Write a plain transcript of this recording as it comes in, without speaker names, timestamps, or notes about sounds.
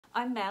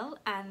I'm Mel,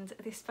 and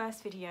this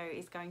first video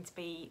is going to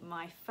be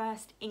my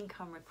first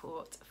income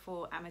report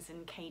for Amazon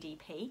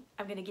KDP.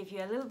 I'm going to give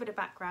you a little bit of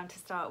background to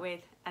start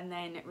with and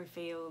then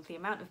reveal the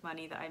amount of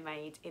money that I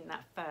made in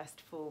that first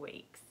 4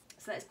 weeks.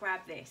 So let's grab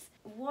this.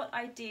 What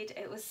I did,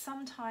 it was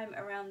sometime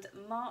around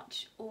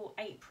March or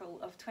April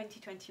of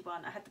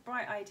 2021. I had the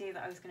bright idea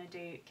that I was going to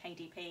do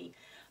KDP.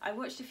 I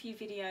watched a few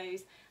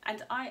videos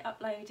and I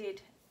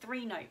uploaded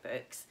 3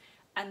 notebooks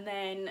and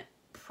then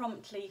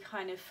promptly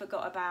kind of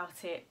forgot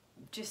about it.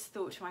 Just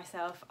thought to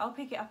myself, I'll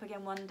pick it up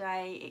again one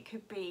day. It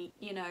could be,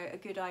 you know, a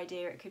good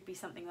idea. It could be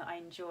something that I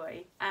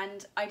enjoy.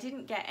 And I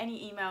didn't get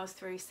any emails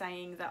through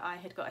saying that I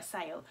had got a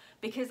sale,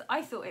 because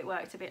I thought it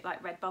worked a bit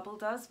like Redbubble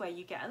does, where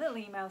you get a little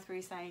email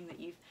through saying that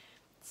you've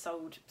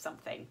sold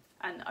something.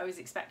 And I was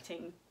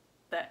expecting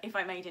that if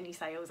I made any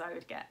sales, I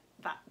would get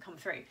that come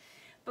through.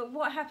 But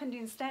what happened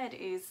instead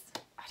is,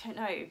 I don't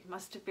know,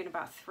 must have been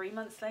about 3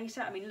 months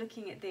later. I mean,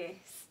 looking at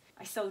this,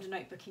 I sold a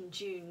notebook in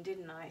June,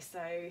 didn't I? So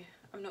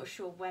I'm not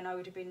sure when I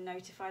would have been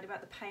notified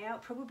about the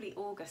payout, probably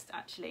August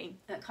actually.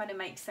 That kind of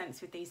makes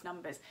sense with these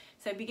numbers.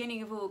 So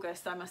beginning of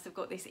August, I must have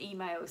got this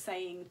email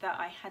saying that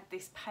I had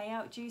this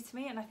payout due to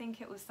me, and I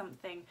think it was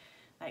something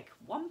like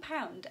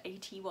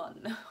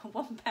 £1.81,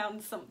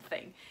 £1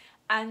 something.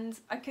 And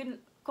I couldn't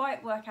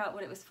quite work out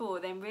what it was for,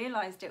 then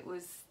realised it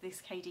was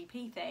this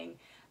KDP thing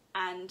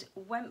and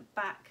went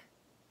back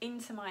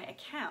into my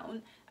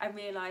account and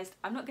realised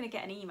I'm not going to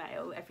get an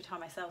email every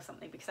time I sell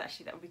something, because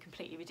actually that would be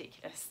completely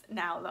ridiculous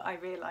now that I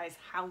realise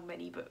how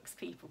many books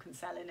people can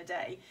sell in a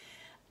day,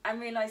 and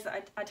realised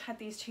that I'd had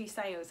these 2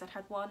 sales. I'd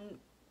had one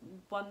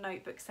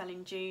notebook sell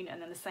in June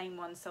and then the same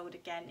one sold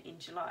again in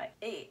July.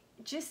 It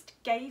just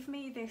gave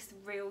me this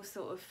real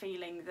sort of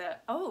feeling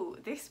that, oh,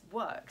 this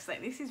works,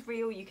 like this is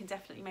real, you can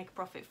definitely make a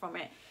profit from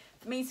it.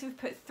 For me to have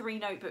put 3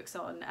 notebooks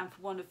on and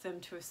for one of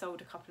them to have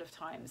sold a couple of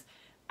times,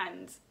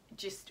 and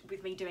just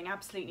with me doing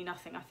absolutely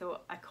nothing, I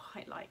thought, I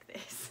quite like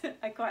this.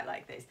 I quite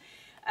like this.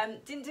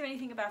 Didn't do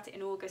anything about it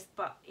in August,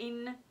 but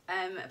in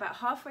about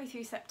halfway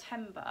through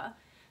September,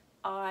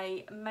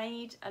 I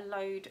made a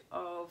load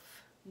of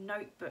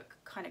notebook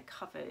kind of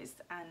covers,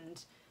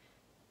 and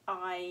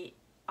I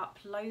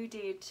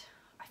uploaded,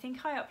 I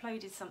think I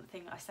uploaded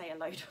something, I say a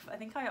load of, I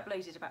think I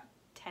uploaded about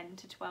 10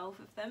 to 12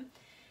 of them,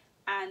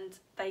 and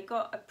they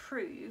got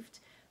approved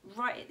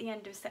right at the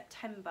end of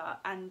September,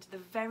 and the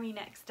very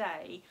next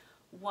day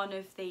one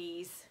of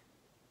these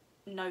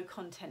no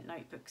content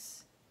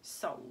notebooks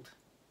sold,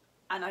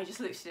 and I just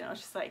looked at it and I was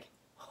just like,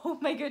 oh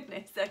my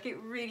goodness, like it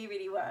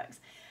really works.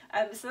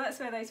 So that's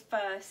where those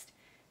first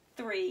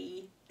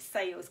 3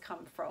 sales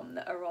come from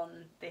that are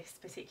on this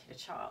particular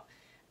chart,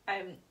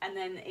 and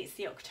then it's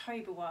the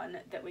October one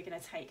that we're going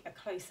to take a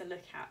closer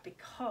look at,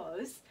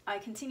 because I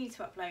continue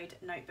to upload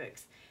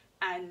notebooks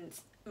and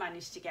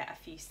managed to get a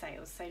few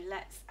sales. So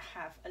let's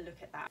have a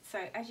look at that. So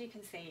as you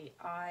can see,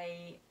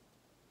 I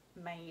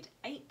made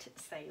 8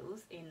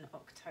 sales in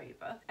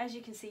October. As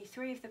you can see,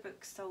 3 of the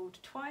books sold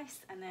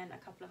twice, and then a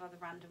couple of other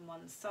random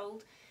ones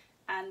sold,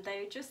 and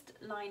they were just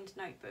lined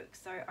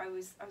notebooks. So I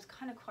was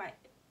kind of quite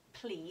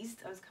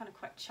pleased. I was kind of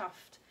quite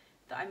chuffed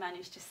that I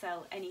managed to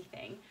sell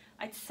anything.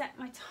 I'd set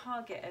my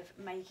target of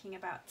making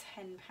about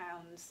 £10.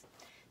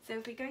 So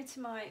if we go to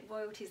my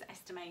royalties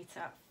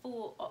estimator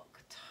for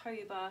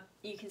October,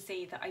 you can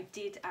see that I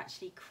did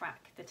actually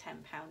crack the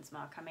 £10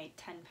 mark. I made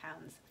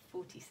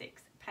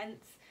 £10.46.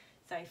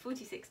 So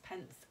 46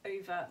 pence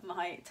over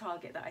my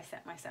target that I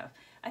set myself.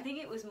 I think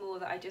it was more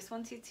that I just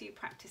wanted to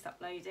practice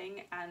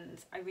uploading,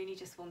 and I really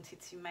just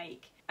wanted to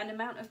make an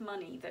amount of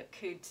money that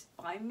could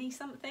buy me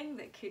something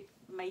that could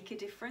make a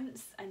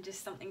difference, and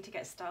just something to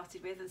get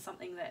started with, and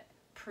something that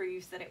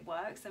proves that it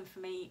works. And for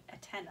me, a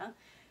tenner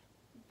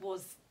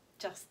was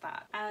just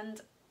that.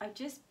 And I've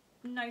just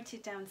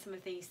noted down some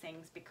of these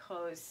things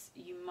because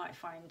you might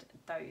find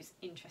those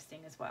interesting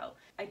as well.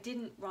 I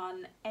didn't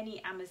run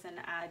any Amazon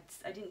ads,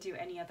 I didn't do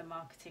any other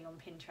marketing on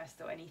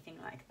Pinterest or anything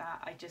like that.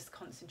 I just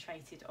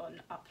concentrated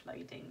on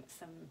uploading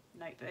some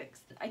notebooks.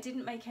 I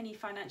didn't make any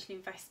financial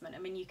investment. I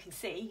mean, you can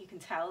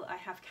tell I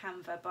have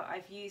Canva, but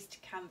I've used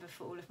Canva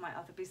for all of my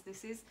other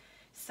businesses.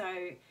 So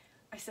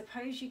I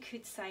suppose you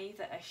could say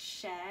that a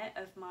share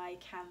of my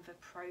Canva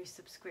Pro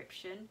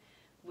subscription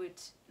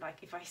would,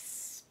 like, if I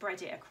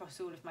spread it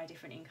across all of my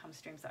different income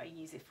streams that I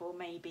use it for,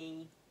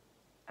 maybe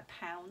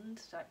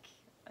 £1, like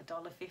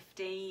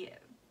 $1.50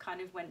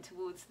 kind of went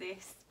towards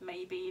this,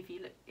 maybe,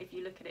 if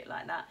you look at it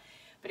like that.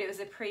 But it was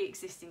a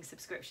pre-existing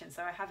subscription,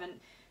 so I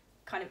haven't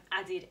kind of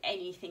added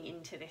anything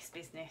into this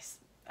business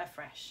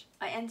afresh.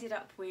 I ended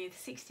up with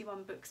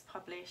 61 books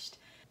published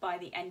by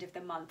the end of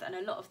the month, and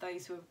a lot of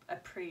those were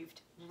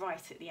approved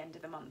right at the end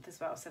of the month as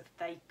well, so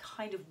they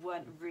kind of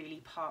weren't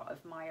really part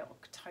of my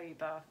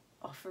October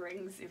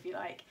offerings, if you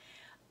like.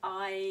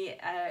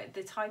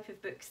 The type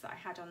of books that I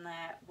had on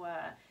there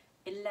were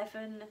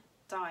 11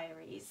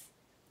 diaries.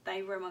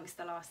 They were amongst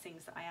the last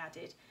things that I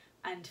added.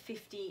 and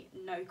 50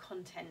 no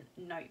content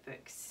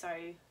notebooks,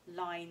 so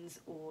lines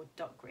or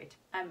dot grid.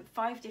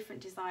 5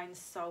 different designs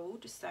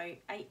sold, so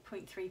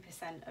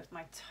 8.3% of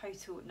my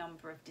total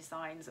number of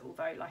designs,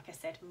 although like I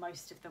said,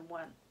 most of them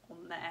weren't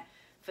on there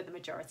for the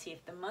majority of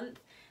the month.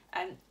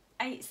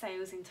 8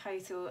 sales in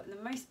total, and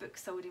the most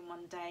books sold in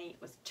one day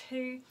was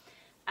 2.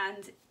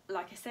 And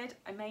like I said,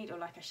 I made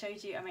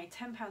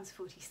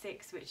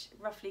 £10.46, which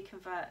roughly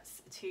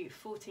converts to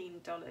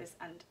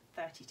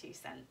 $14.32.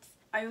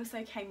 I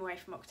also came away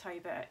from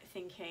October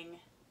thinking,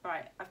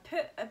 right, I've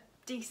put a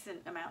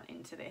decent amount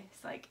into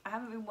this. Like, I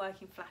haven't been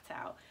working flat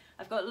out.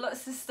 I've got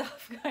lots of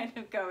stuff kind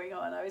of going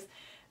on. I was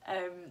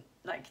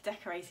like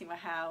decorating my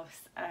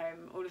house,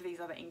 all of these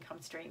other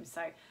income streams.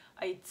 So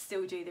I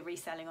still do the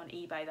reselling on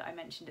eBay that I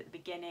mentioned at the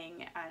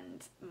beginning,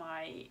 and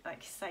my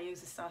like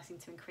sales are starting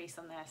to increase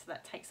on there, so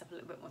that takes up a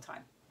little bit more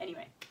time.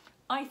 Anyway,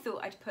 I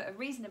thought I'd put a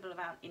reasonable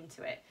amount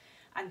into it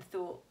and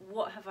thought,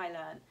 what have I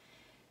learned?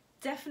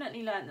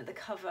 Definitely learned that the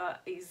cover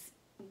is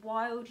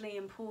wildly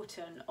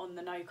important on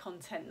the no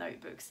content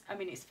notebooks. I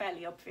mean, it's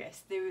fairly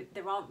obvious.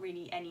 There aren't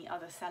really any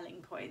other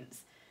selling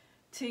points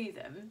to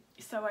them,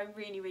 so I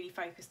really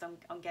focused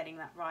on getting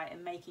that right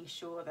and making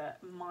sure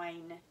that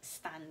mine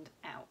stand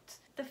out.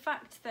 The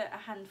fact that a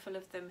handful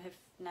of them have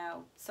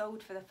now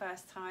sold for the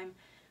first time,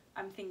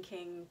 I'm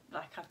thinking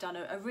like I've done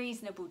a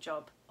reasonable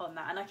job on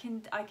that, and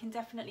I can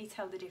definitely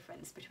tell the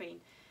difference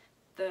between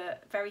the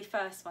very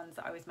first ones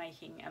that I was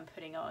making and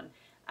putting on,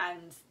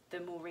 and the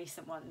more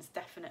recent ones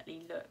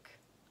definitely look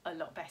a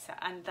lot better,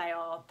 and they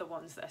are the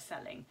ones that are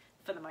selling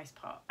for the most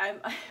part. I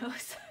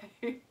also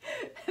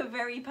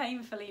very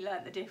painfully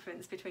learnt the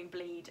difference between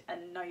bleed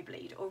and no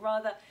bleed, or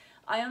rather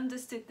I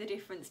understood the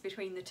difference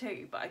between the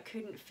two, but I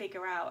couldn't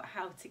figure out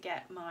how to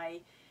get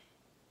my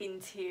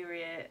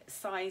interior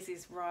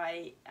sizes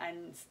right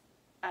and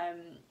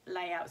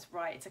layouts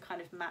right to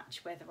kind of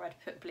match whether I'd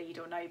put bleed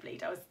or no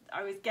bleed. I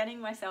was getting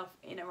myself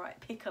in a right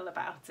pickle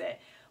about it,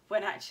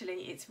 when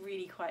actually it's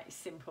really quite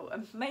simple,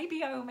 and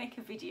maybe I will make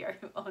a video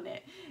on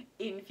it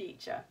in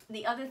future.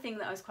 The other thing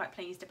that I was quite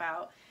pleased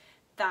about,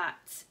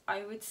 that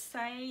I would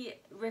say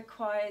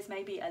requires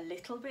maybe a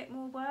little bit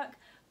more work,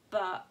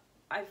 but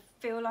I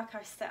feel like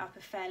I've set up a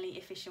fairly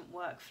efficient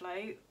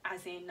workflow,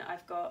 as in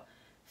I've got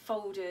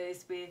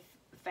folders with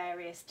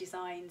various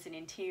designs and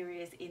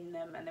interiors in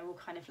them, and they're all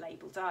kind of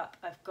labelled up.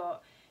 I've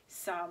got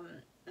some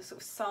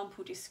sort of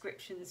sample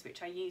descriptions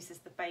which I use as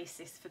the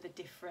basis for the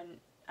different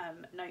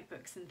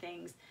notebooks and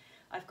things.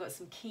 I've got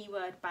some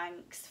keyword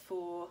banks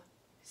for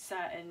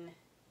certain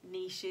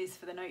niches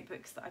for the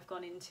notebooks that I've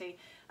gone into,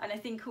 and I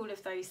think all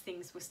of those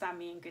things will stand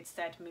me in good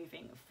stead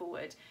moving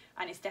forward,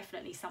 and it's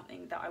definitely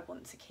something that I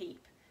want to keep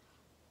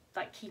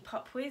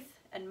up with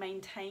and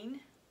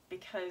maintain,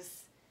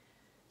 because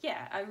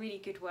yeah, a really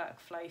good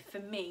workflow for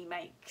me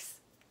makes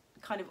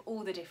kind of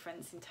all the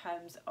difference in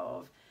terms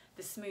of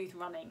the smooth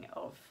running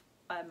of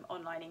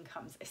online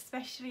incomes,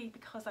 especially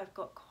because I've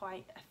got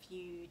quite a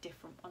few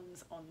different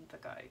ones on the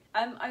go.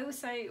 I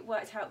also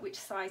worked out which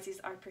sizes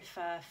I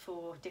prefer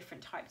for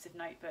different types of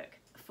notebook.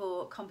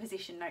 For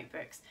composition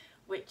notebooks,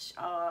 which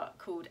are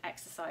called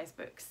exercise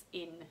books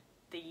in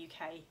the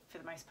UK for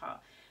the most part,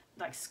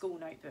 like school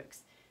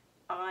notebooks,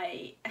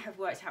 I have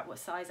worked out what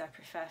size I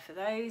prefer for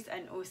those,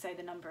 and also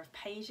the number of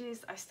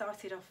pages. I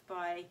started off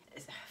by,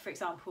 for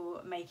example,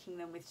 making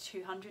them with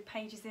 200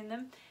 pages in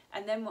them,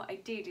 and then what I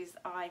did is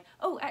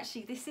oh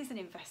actually this is an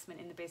investment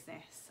in the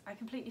business. I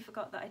completely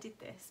forgot that I did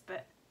this,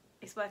 but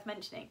it's worth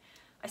mentioning.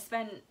 I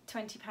spent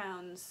 £20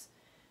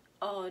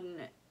 on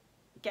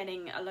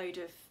getting a load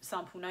of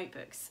sample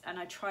notebooks, and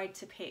I tried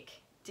to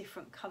pick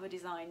different cover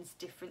designs,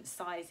 different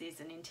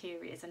sizes and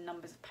interiors and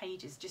numbers of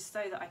pages, just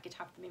so that I could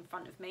have them in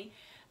front of me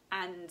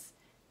and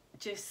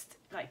just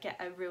like get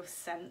a real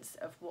sense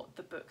of what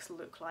the books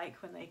look like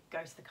when they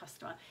go to the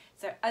customer.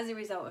 So as a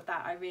result of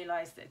that, I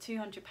realised that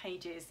 200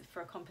 pages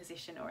for a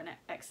composition or an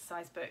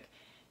exercise book,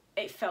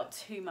 it felt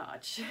too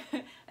much,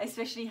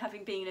 especially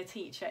having been a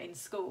teacher in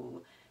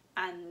school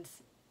and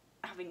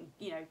having,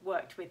 you know,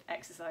 worked with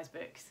exercise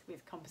books,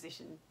 with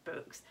composition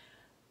books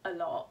a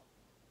lot.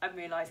 I'm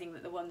realising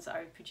that the ones that I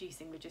was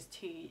producing were just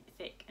too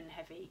thick and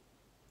heavy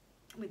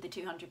with the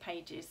 200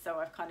 pages, so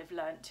I've kind of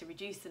learnt to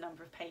reduce the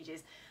number of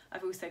pages.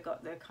 I've also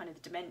got the kind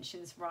of the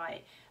dimensions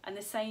right, and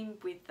the same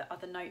with the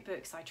other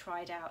notebooks. I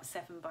tried out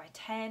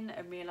 7x10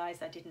 and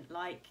realised I didn't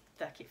like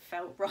it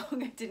felt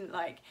wrong. I didn't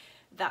like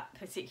that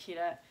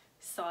particular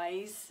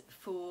size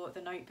for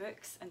the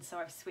notebooks, and so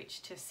I've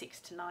switched to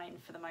 6x9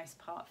 for the most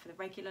part for the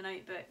regular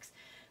notebooks.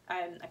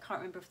 I can't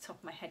remember off the top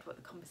of my head what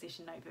the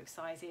composition notebook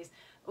size is.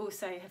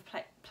 Also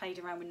have played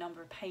around with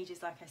number of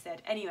pages, like I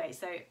said. Anyway,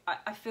 so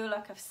I feel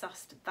like I've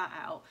sussed that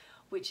out,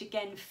 which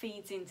again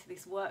feeds into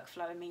this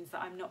workflow and means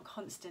that I'm not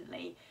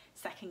constantly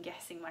second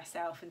guessing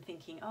myself and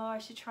thinking, oh, I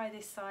should try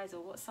this size,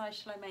 or what size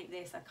should I make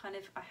this?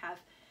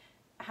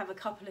 I have a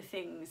couple of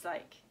things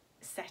like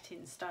set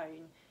in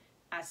stone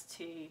as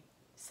to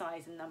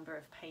size and number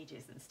of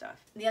pages and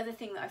stuff. The other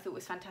thing that I thought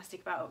was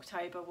fantastic about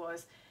October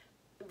was,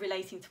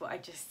 relating to what I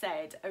just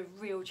said, a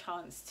real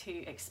chance to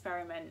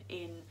experiment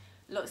in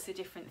lots of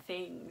different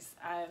things.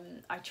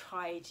 I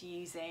tried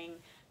using,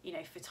 you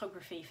know,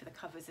 photography for the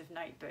covers of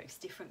notebooks,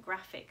 different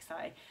graphics.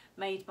 I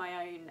made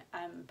my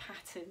own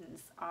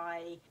patterns.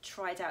 I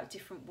tried out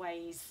different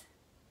ways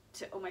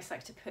to almost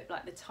like to put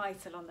like the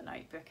title on the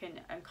notebook,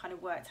 and kind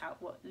of worked out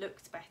what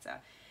looked better.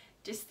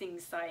 Just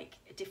things like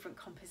different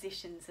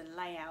compositions and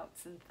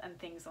layouts and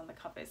things on the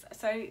covers.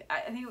 So I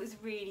think it was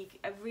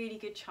a really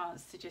good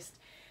chance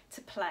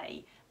to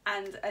play.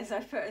 And as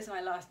I put as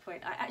my last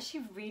point, I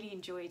actually really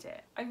enjoyed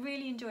it. I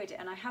really enjoyed it,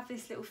 and I have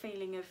this little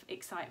feeling of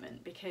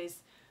excitement because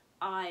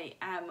I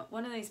am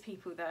one of those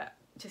people that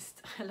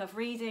just, I love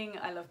reading,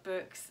 I love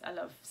books, I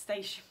love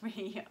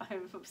stationery,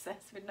 I'm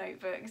obsessed with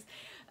notebooks,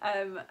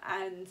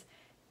 and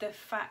the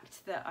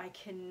fact that I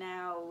can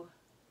now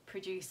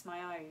produce my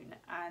own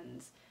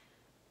and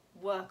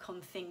work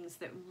on things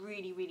that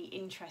really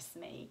interest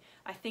me,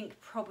 I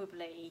think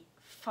probably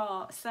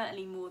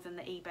certainly more than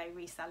the eBay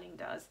reselling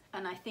does,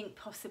 and I think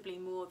possibly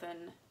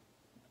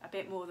a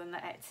bit more than the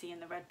Etsy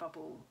and the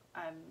Redbubble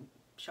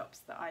shops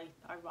that I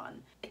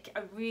run.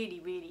 I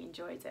really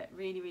enjoyed it,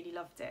 really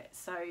loved it.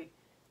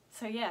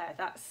 So yeah,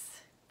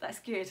 that's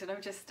good, and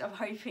I'm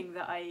hoping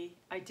that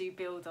I do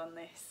build on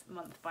this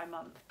month by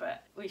month,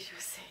 but we shall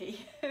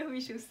see.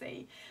 We shall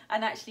see.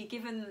 And actually,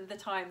 given the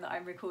time that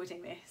I'm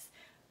recording this,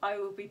 I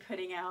will be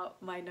putting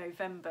out my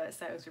November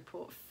sales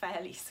report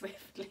fairly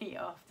swiftly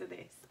after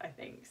this, I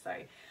think. So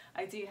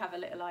I do have a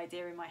little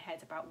idea in my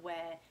head about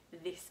where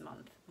this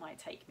month might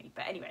take me.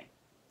 But anyway,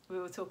 we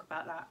will talk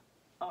about that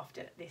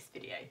after this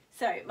video.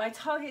 So my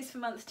targets for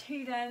month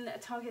 2 then,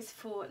 targets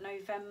for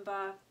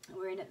November,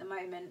 we're in at the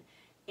moment,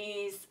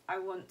 is I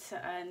want to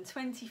earn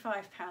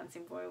 £25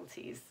 in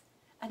royalties.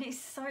 And it's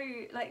so,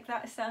 like,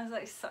 that sounds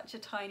like such a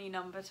tiny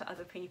number to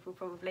other people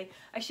probably.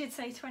 I should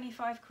say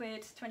 25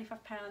 quid,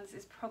 £25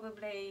 is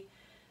probably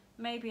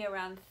maybe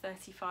around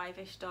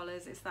 $35-ish.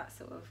 It's that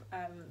sort of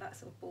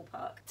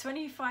ballpark.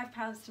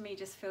 £25 to me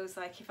just feels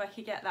like if I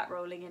could get that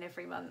rolling in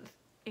every month,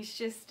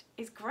 it's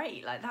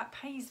great. Like that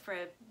pays for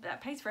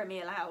a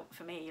meal out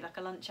for me, like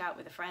a lunch out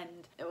with a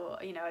friend, or,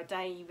 you know, a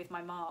day with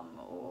my mum,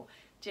 or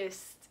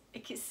just,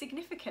 it's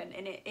significant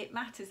and it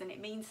matters and it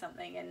means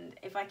something, and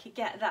if I could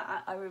get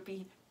that, I would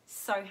be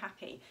so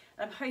happy.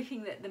 I'm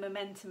hoping that the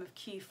momentum of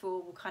Q4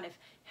 will kind of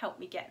help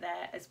me get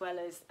there, as well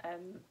as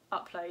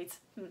uploads.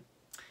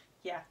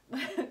 Yeah,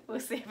 we'll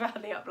see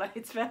about the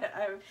uploads, but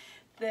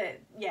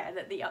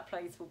that the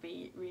uploads will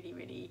be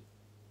really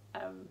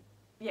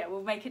yeah,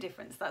 will make a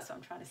difference. That's what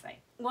I'm trying to say.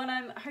 What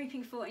I'm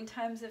hoping for in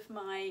terms of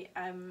my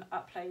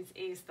uploads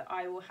is that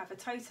I will have a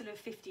total of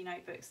 50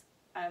 notebooks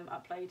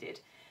uploaded,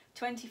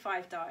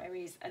 25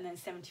 diaries, and then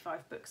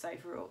 75 books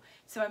overall.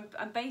 So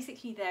I'm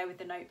basically there with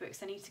the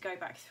notebooks. I need to go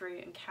back through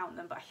and count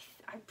them, but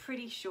I'm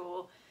pretty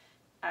sure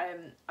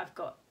I've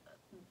got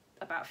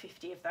about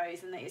 50 of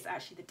those, and that it's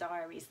actually the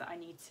diaries that I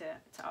need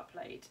to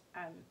upload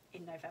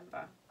in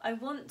November. I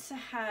want to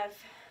have,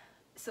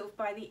 sort of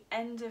by the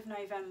end of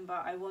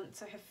November, I want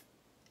to have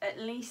at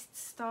least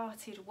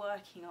started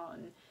working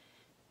on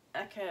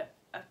like a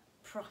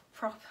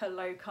proper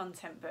low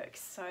content book.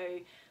 So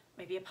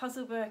maybe a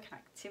puzzle book, an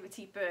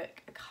activity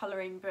book, a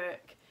colouring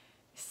book,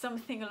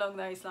 something along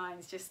those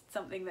lines, just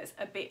something that's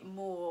a bit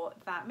more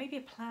that, maybe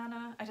a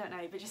planner, I don't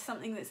know, but just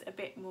something that's a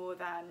bit more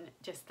than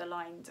just the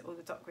lined or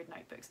the dot grid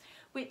notebooks,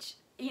 which,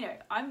 you know,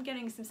 I'm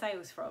getting some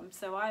sales from,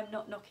 so I'm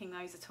not knocking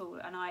those at all.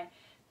 And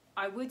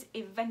I would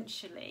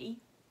eventually,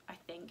 I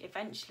think,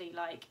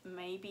 like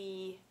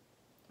maybe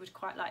would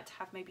quite like to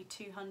have maybe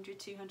 200,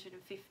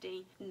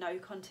 250 no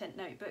content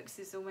notebooks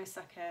is almost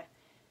like a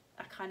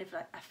kind of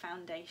like a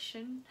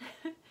foundation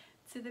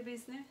to the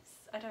business.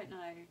 I don't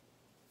know.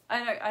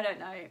 I don't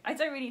know. I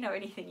don't really know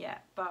anything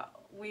yet, but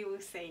we will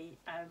see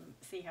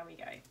how we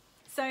go.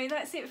 So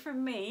that's it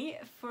from me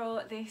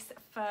for this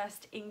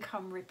first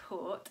income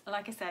report.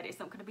 Like I said, it's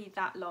not going to be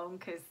that long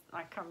because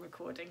like I'm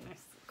recording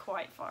this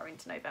quite far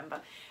into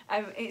November.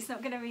 It's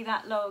not going to be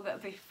that long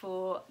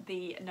before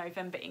the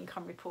November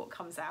income report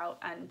comes out,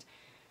 and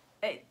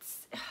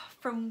it's,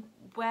 from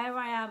where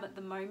I am at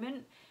the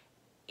moment,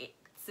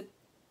 it's a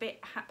bit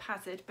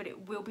haphazard, but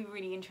it will be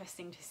really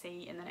interesting to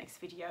see in the next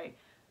video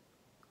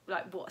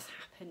like what's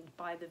happened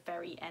by the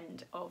very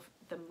end of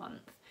the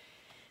month.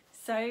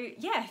 So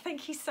yeah,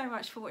 thank you so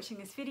much for watching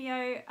this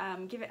video.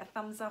 Give it a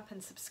thumbs up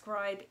and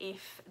subscribe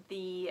if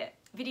the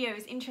video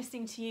is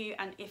interesting to you,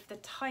 and if the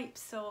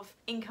types of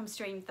income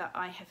streams that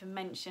I have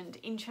mentioned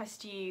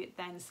interest you,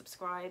 then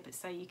subscribe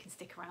so you can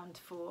stick around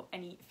for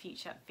any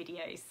future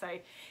videos. So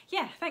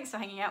yeah, thanks for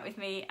hanging out with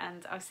me,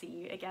 and I'll see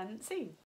you again soon.